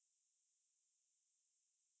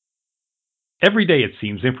Every day, it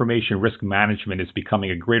seems, information risk management is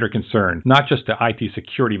becoming a greater concern, not just to IT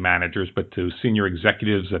security managers, but to senior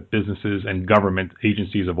executives at businesses and government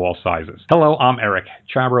agencies of all sizes. Hello, I'm Eric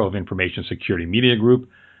Chabro of Information Security Media Group,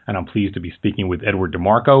 and I'm pleased to be speaking with Edward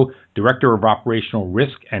DeMarco, Director of Operational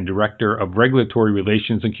Risk and Director of Regulatory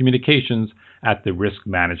Relations and Communications at the Risk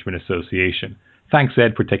Management Association. Thanks,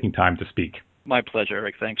 Ed, for taking time to speak. My pleasure,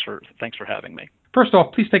 Eric. Thanks for having me. First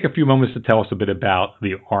off, please take a few moments to tell us a bit about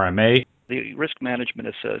the RMA. The Risk Management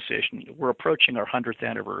Association, we're approaching our 100th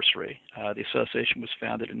anniversary. The association was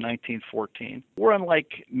founded in 1914. We're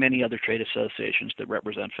unlike many other trade associations that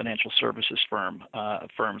represent financial services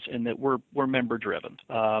firms in that we're member-driven.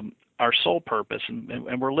 Our sole purpose,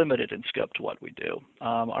 and we're limited in scope to what we do,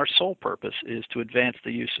 our sole purpose is to advance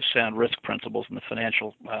the use of sound risk principles in the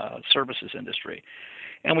financial services industry.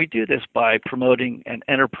 And we do this by promoting an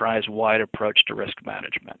enterprise-wide approach to risk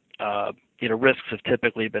management. Risks have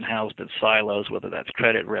typically been housed in silos, whether that's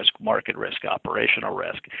credit risk, market risk, operational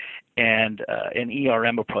risk. And an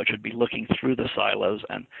ERM approach would be looking through the silos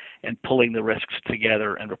and pulling the risks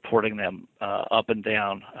together and reporting them up and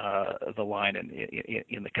down the line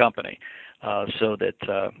in the company so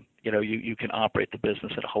that you can operate the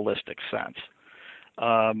business in a holistic sense.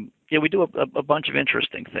 We do a bunch of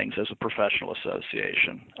interesting things as a professional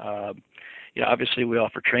association. Obviously, we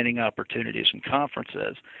offer training opportunities and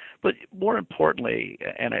conferences, but more importantly,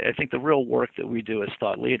 and I think the real work that we do as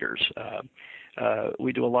thought leaders,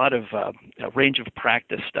 we do a lot of a range of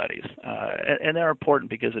practice studies, and they're important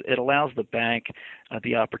because it allows the bank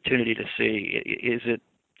the opportunity to see, is it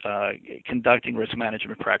conducting risk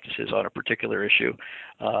management practices on a particular issue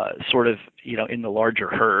in the larger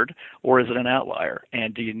herd, or is it an outlier?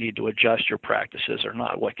 And do you need to adjust your practices or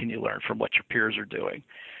not? What can you learn from what your peers are doing?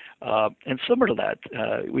 And similar to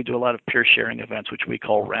that, we do a lot of peer sharing events, which we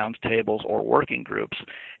call roundtables or working groups.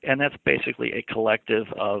 And that's basically a collective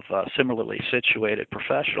of similarly situated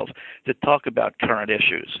professionals that talk about current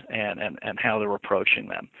issues and how they're approaching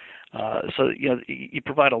them. So you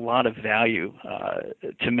provide a lot of value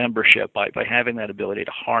to membership by having that ability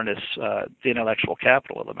to harness the intellectual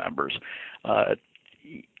capital of the members. As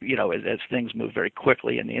things move very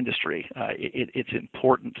quickly in the industry, it's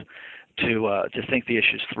important to think the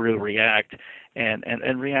issues through, react,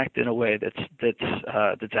 and react in a way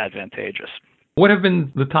that's advantageous. What have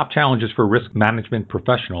been the top challenges for risk management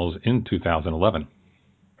professionals in 2011?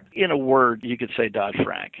 In a word, you could say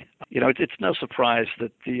Dodd-Frank. It's no surprise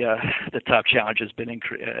that the top challenge has been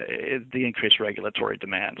the increased regulatory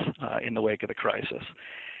demands in the wake of the crisis.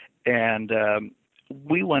 And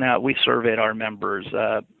we went out, we surveyed our members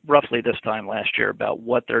roughly this time last year about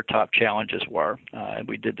what their top challenges were. And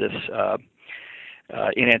we did this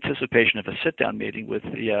in anticipation of a sit-down meeting with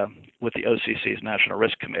the OCC's National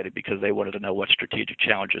Risk Committee, because they wanted to know what strategic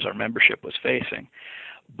challenges our membership was facing.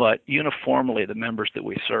 But uniformly, the members that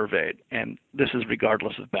we surveyed, and this is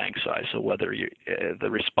regardless of bank size, so whether the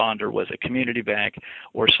responder was a community bank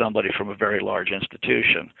or somebody from a very large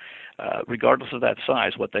institution, regardless of that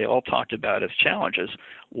size, what they all talked about as challenges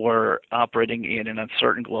were operating in an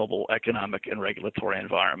uncertain global economic and regulatory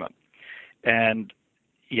environment. And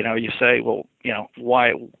you say, well,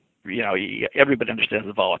 why? Everybody understands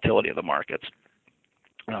the volatility of the markets.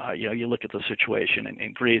 You look at the situation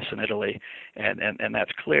in Greece and Italy, and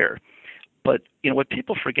that's clear. But what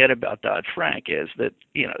people forget about Dodd-Frank is that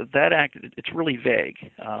that act, it's really vague.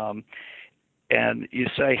 And you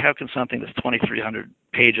say, how can something that's 2,300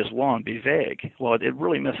 pages long be vague? Well, it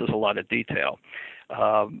really misses a lot of detail.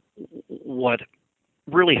 What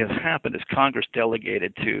really has happened is Congress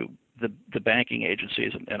delegated to the banking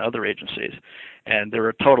agencies and other agencies, and there are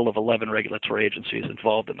a total of 11 regulatory agencies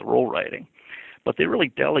involved in the rule writing. But they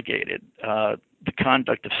really delegated the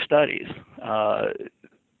conduct of studies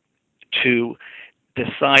to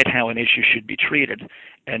decide how an issue should be treated,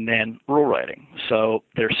 and then rule writing. So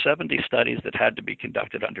there are 70 studies that had to be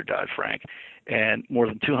conducted under Dodd-Frank, and more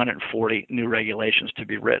than 240 new regulations to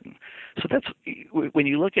be written. So that's, when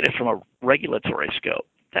you look at it from a regulatory scope,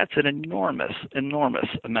 that's an enormous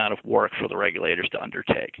amount of work for the regulators to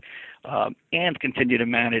undertake and continue to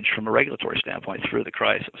manage from a regulatory standpoint through the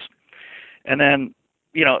crisis. And then,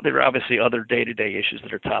 there are obviously other day-to-day issues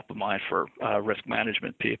that are top of mind for risk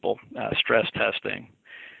management people, stress testing,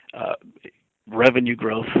 revenue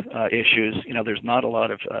growth issues. There's not a lot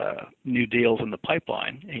of new deals in the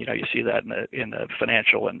pipeline. You see that in the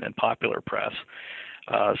financial and popular press.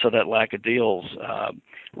 So that lack of deals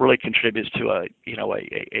really contributes to a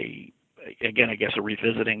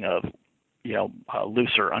revisiting of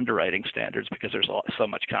looser underwriting standards, because there's so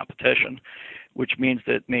much competition, which means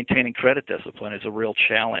that maintaining credit discipline is a real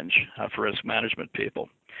challenge for risk management people.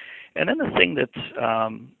 And then the thing that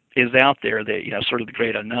is out there, that sort of the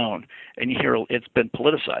great unknown, and you hear it's been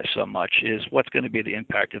politicized so much, is what's going to be the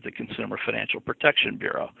impact of the Consumer Financial Protection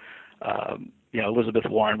Bureau. Elizabeth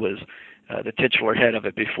Warren was the titular head of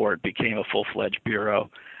it before it became a full-fledged bureau.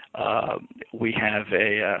 We have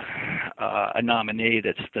a nominee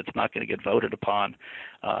that's not going to get voted upon.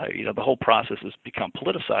 The whole process has become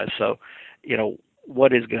politicized. So,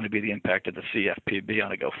 what is going to be the impact of the CFPB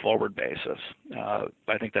on a go-forward basis?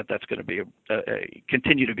 I think that's going to be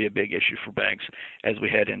continue to be a big issue for banks as we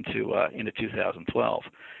head into 2012.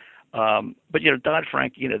 But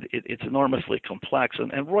Dodd-Frank, it's enormously complex,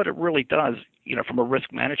 and what it really does, from a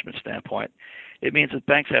risk management standpoint, it means that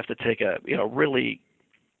banks have to take a really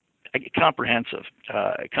comprehensive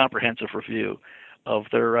review of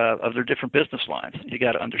their different business lines. You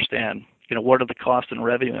got to understand, what are the cost and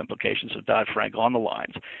revenue implications of Dodd-Frank on the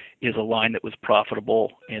lines? Is a line that was profitable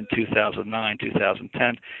in 2009,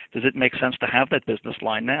 2010, does it make sense to have that business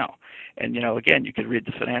line now? And, again, you could read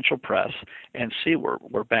the financial press and see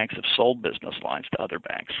where banks have sold business lines to other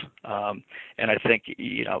banks. And I think,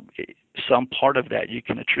 some part of that you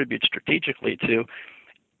can attribute strategically to,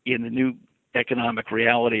 in the new economic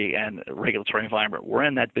reality and regulatory environment we're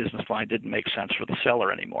in, that business line didn't make sense for the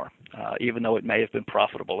seller anymore, even though it may have been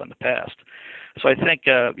profitable in the past. So I think,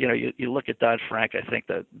 you look at Dodd-Frank, I think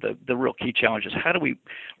that the real key challenge is how do we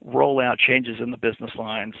roll out changes in the business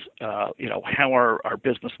lines? How are our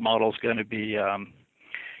business models going to be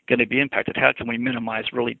impacted? How can we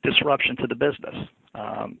minimize really disruption to the business?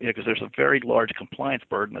 Because there's a very large compliance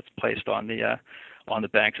burden that's placed on the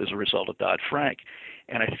banks as a result of Dodd-Frank.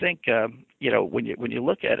 And I think, when you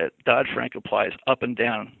look at it, Dodd-Frank applies up and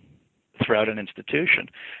down throughout an institution.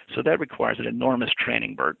 So that requires an enormous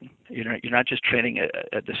training burden. You're not just training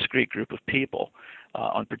a discrete group of people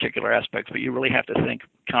on particular aspects, but you really have to think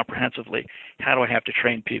comprehensively, how do I have to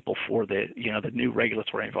train people for the new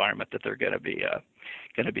regulatory environment that they're going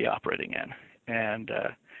to be operating in? And,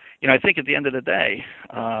 I think at the end of the day,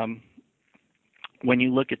 when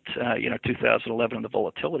you look at 2011 and the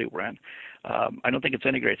volatility we're in, I don't think it's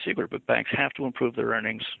any great secret, but banks have to improve their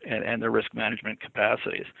earnings and their risk management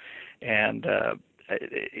capacities, and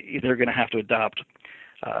they're going to have to adopt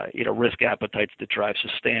risk appetites that drive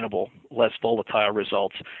sustainable, less volatile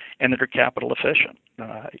results, and that are capital efficient.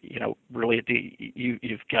 Really,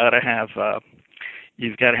 you've got to have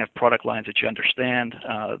product lines that you understand,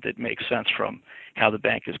 that make sense from how the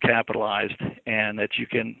bank is capitalized, and that you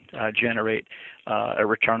can generate a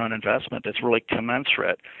return on investment that's really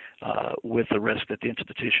commensurate with the risk that the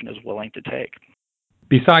institution is willing to take.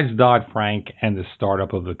 Besides Dodd-Frank and the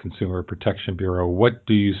startup of the Consumer Protection Bureau, what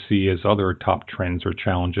do you see as other top trends or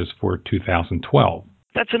challenges for 2012?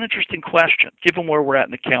 That's an interesting question. Given where we're at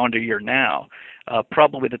in the calendar year now,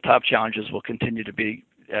 probably the top challenges will continue to be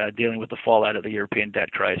dealing with the fallout of the European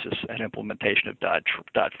debt crisis and implementation of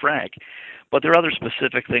Dodd-Frank. But there are other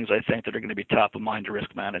specific things I think that are going to be top of mind to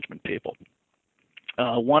risk management people.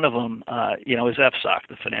 One of them, is FSOC,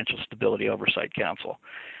 the Financial Stability Oversight Council.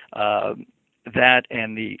 That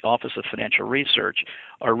and the Office of Financial Research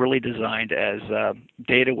are really designed as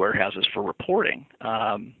data warehouses for reporting.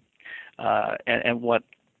 And what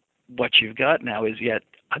you've got now is yet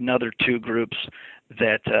another two groups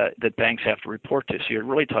that banks have to report to. So you're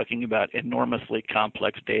really talking about enormously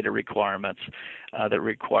complex data requirements that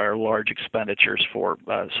require large expenditures for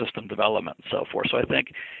system development and so forth. So I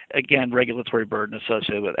think, again, regulatory burden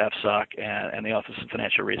associated with FSOC and the Office of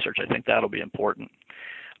Financial Research, I think that'll be important.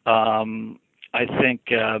 I think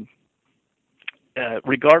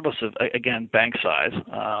regardless of, again, bank size,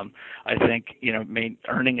 I think,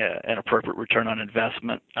 earning an appropriate return on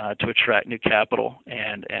investment to attract new capital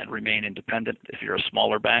and remain independent if you're a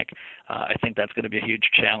smaller bank, I think that's going to be a huge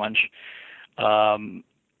challenge.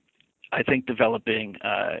 I think developing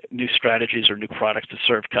new strategies or new products to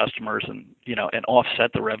serve customers and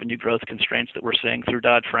offset the revenue growth constraints that we're seeing through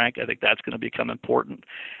Dodd-Frank, I think that's going to become important.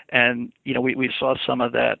 And we saw some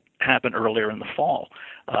of that happen earlier in the fall.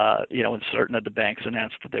 When certain of the banks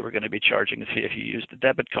announced that they were going to be charging a fee if you used a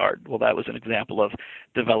debit card. Well, that was an example of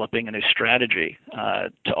developing a new strategy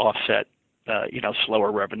to offset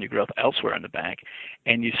slower revenue growth elsewhere in the bank.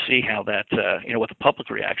 And you see how that what the public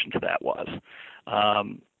reaction to that was.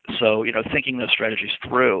 So, thinking those strategies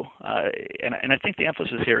through, and I think the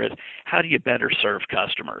emphasis here is how do you better serve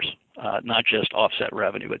customers, not just offset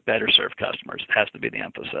revenue, but better serve customers. It has to be the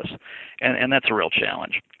emphasis, and that's a real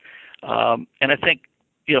challenge. And I think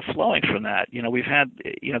flowing from that, we've had,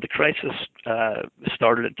 the crisis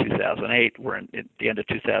started in 2008. We're at the end of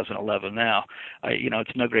 2011 now.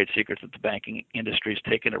 It's no great secret that the banking industry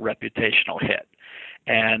has taken a reputational hit.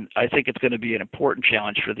 And I think it's going to be an important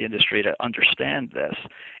challenge for the industry to understand this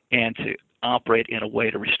and to operate in a way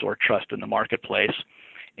to restore trust in the marketplace.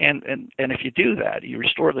 And if you do that, you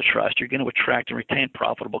restore the trust, you're going to attract and retain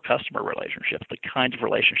profitable customer relationships, the kinds of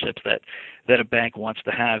relationships that a bank wants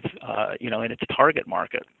to have, in its target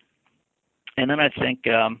market. And then I think,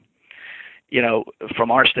 from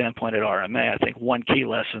our standpoint at RMA, I think one key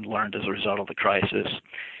lesson learned as a result of the crisis,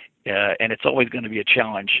 and it's always going to be a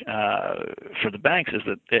challenge for the banks, is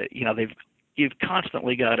that you've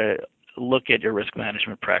constantly got to look at your risk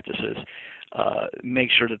management practices,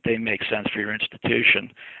 make sure that they make sense for your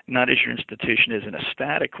institution, not as your institution is in a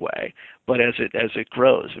static way, but as it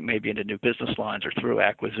grows, maybe into new business lines or through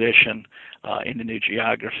acquisition, into new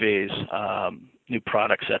geographies, new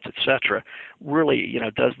product sets, et cetera. Really,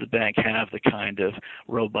 does the bank have the kind of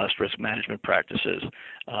robust risk management practices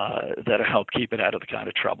that help keep it out of the kind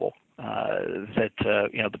of trouble that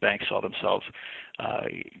the banks saw themselves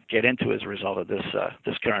get into as a result of this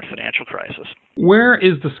current financial crisis? Where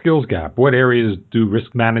is the skills gap? What areas do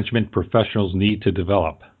risk management professionals need to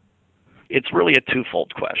develop? It's really a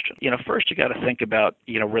twofold question. First you got to think about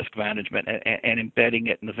risk management and embedding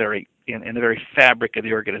it in the very fabric of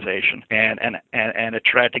the organization and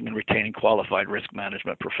attracting and retaining qualified risk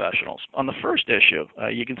management professionals. On the first issue,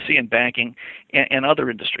 you can see in banking and other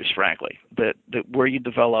industries, frankly, that where you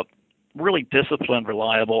develop really disciplined,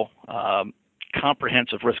 reliable,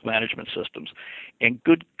 comprehensive risk management systems and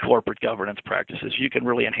good corporate governance practices, you can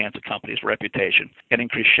really enhance a company's reputation and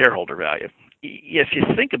increase shareholder value. If you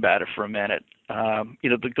think about it for a minute,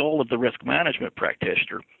 the goal of the risk management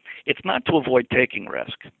practitioner, it's not to avoid taking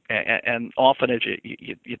risk. And often as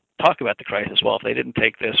you talk about the crisis, well, if they didn't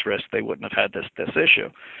take this risk, they wouldn't have had this issue.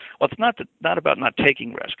 Well, it's not about not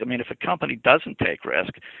taking risk. I mean, if a company doesn't take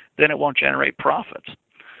risk, then it won't generate profits.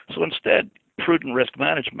 So instead, prudent risk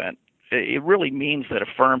management, it really means that a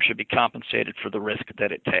firm should be compensated for the risk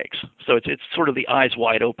that it takes. So it's sort of the eyes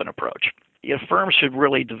wide open approach. Firms should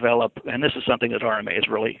really develop, and this is something that RMA has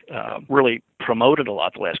really promoted a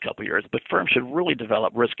lot the last couple of years, but firms should really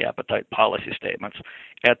develop risk appetite policy statements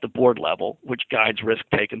at the board level, which guides risk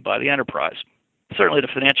taken by the enterprise. Certainly the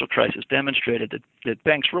financial crisis demonstrated that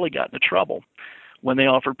banks really got into trouble when they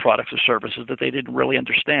offered products or services that they didn't really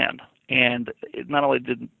understand. And not only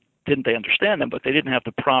didn't they understand them, but they didn't have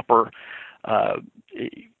the proper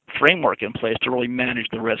framework in place to really manage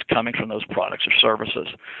the risk coming from those products or services.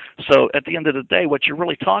 So at the end of the day, what you're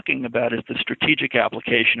really talking about is the strategic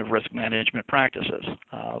application of risk management practices.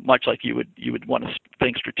 Much like you would want to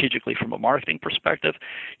think strategically from a marketing perspective,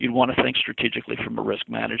 you'd want to think strategically from a risk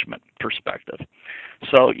management perspective.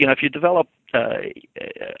 So, if you develop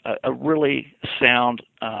a really sound,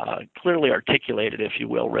 clearly articulated, if you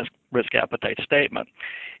will, risk appetite statement,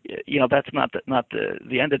 that's not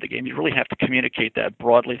the end of the game. You really have to communicate that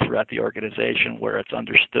broadly throughout the organization where it's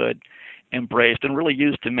understood, embraced, and really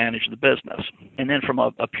used to manage the business. And then from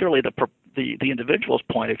a purely the individual's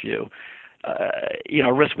point of view,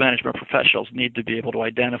 risk management professionals need to be able to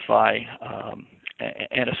identify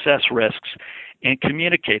and assess risks and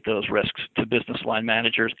communicate those risks to business line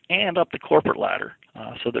managers and up the corporate ladder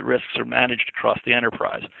so that risks are managed across the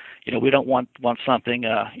enterprise. We don't want something,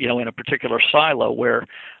 in a particular silo where,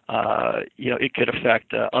 it could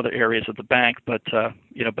affect other areas of the bank, but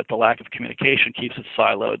the lack of communication keeps it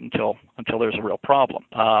siloed until there's a real problem.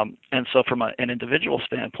 And so from an individual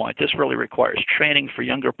standpoint, this really requires training for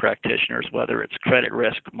younger practitioners, whether it's credit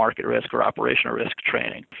risk, market risk, or operational risk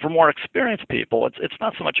training. For more experienced people, it's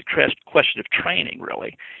not so much a question of training,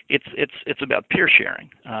 really. It's about peer sharing,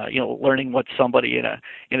 learning what somebody in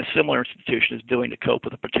a similar institution is doing to cope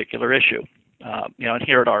with a particular issue. And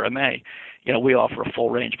here at RMA, we offer a full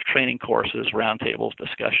range of training courses, roundtables,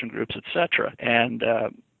 discussion groups, et cetera. And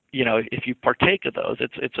if you partake of those,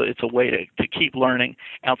 it's a way to keep learning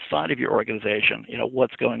outside of your organization.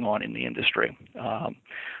 What's going on in the industry.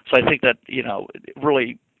 So I think that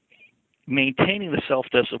really maintaining the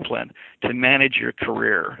self-discipline to manage your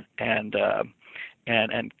career and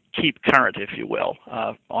keep current, if you will,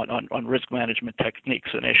 on risk management techniques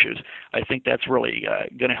and issues. I think that's really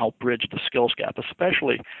going to help bridge the skills gap,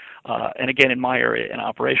 especially, and again, in my area, in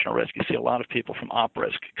operational risk, you see a lot of people from op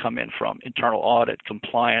risk come in from internal audit,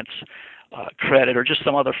 compliance, credit, or just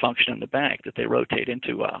some other function in the bank that they rotate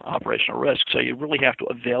into operational risk. So you really have to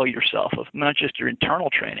avail yourself of not just your internal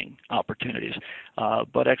training opportunities,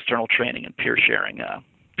 but external training and peer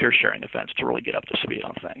sharing events to really get up to speed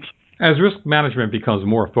on things. As risk management becomes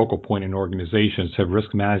more a focal point in organizations, have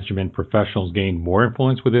risk management professionals gained more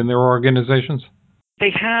influence within their organizations? They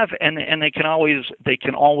have, and they can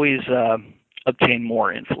always obtain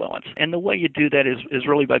more influence. And the way you do that is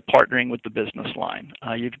really by partnering with the business line.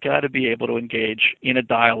 You've got to be able to engage in a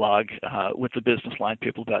dialogue with the business line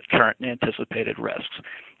people about current and anticipated risks.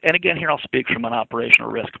 And again, here I'll speak from an operational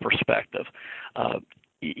risk perspective.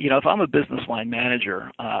 If I'm a business line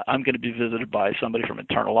manager, I'm going to be visited by somebody from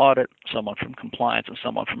internal audit, someone from compliance, and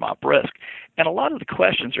someone from op risk. And a lot of the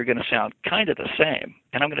questions are going to sound kind of the same.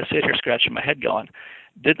 And I'm going to sit here scratching my head going,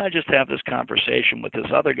 didn't I just have this conversation with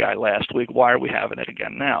this other guy last week? Why are we having it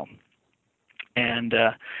again now? And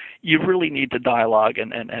you really need to dialogue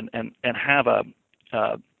and have a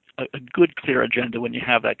good, clear agenda when you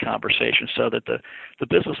have that conversation, so that the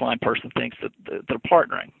business line person thinks that they're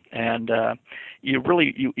partnering. And you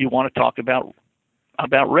want to talk about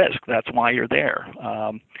risk. That's why you're there.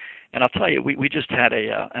 And I'll tell you, we just had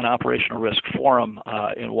an operational risk forum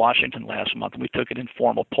in Washington last month, and we took an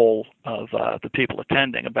informal poll of the people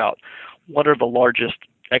attending about what are the largest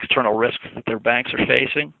external risks that their banks are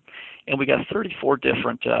facing. And we got 34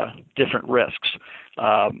 different risks.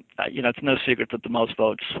 It's no secret that the most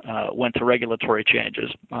votes went to regulatory changes,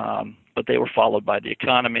 but they were followed by the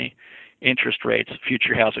economy, interest rates,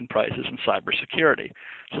 future housing prices, and cybersecurity.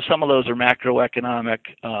 So some of those are macroeconomic.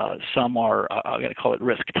 Some are, I'm going to call it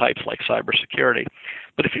risk types like cybersecurity.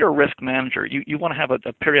 But if you're a risk manager, you want to have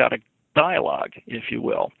a periodic dialogue, if you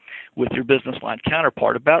will, with your business line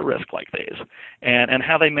counterpart about risk like these and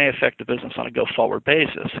how they may affect the business on a go-forward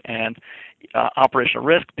basis. And operational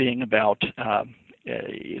risk being about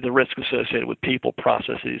the risk associated with people,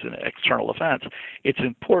 processes, and external events, it's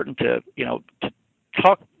important to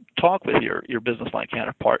talk with your business line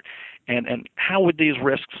counterpart and how would these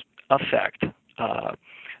risks affect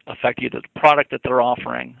either the product that they're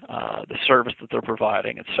offering, the service that they're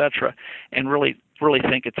providing, etc., and really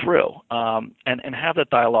think it through and have that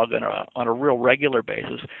dialogue on a real regular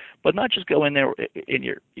basis, but not just go in there in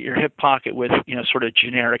your hip pocket with sort of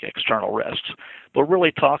generic external risks, but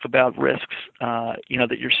really talk about risks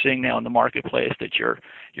that you're seeing now in the marketplace that your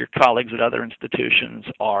colleagues at other institutions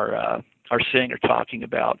are seeing or talking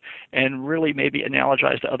about, and really maybe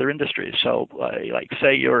analogize to other industries. So, like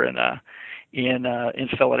say you're in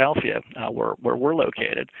Philadelphia, where we're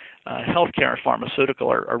located, healthcare and pharmaceutical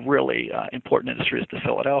are really important industries to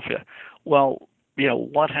Philadelphia. Well,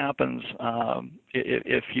 what happens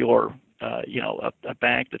if you're a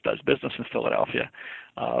bank that does business in Philadelphia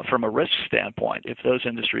from a risk standpoint? If those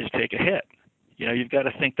industries take a hit, you've got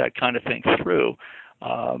to think that kind of thing through.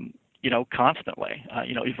 Constantly,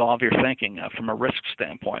 evolve your thinking from a risk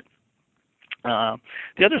standpoint.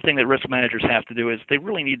 The other thing that risk managers have to do is they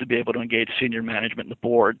really need to be able to engage senior management and the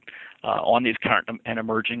board on these current and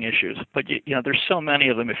emerging issues. But there's so many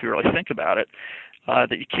of them, if you really think about it,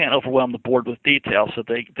 that you can't overwhelm the board with details, so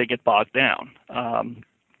they get bogged down.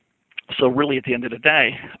 So really, at the end of the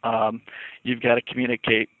day, you've got to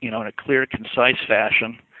communicate, in a clear, concise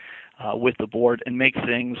fashion with the board and make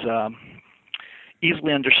things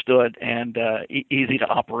easily understood and easy to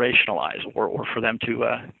operationalize, or for them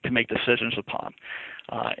to make decisions upon.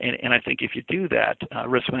 And I think if you do that,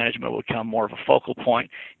 risk management will become more of a focal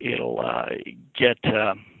point. It'll get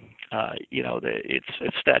its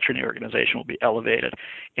stature in the organization will be elevated,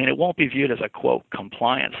 and it won't be viewed as a, quote,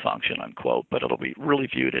 compliance function, unquote, but it'll be really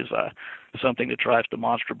viewed as something that drives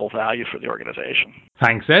demonstrable value for the organization.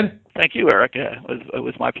 Thanks, Ed. Thank you, Eric. It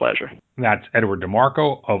was my pleasure. That's Edward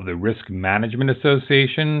DeMarco of the Risk Management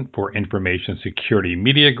Association for Information Security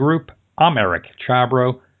Media Group. I'm Eric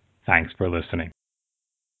Chabrow. Thanks for listening.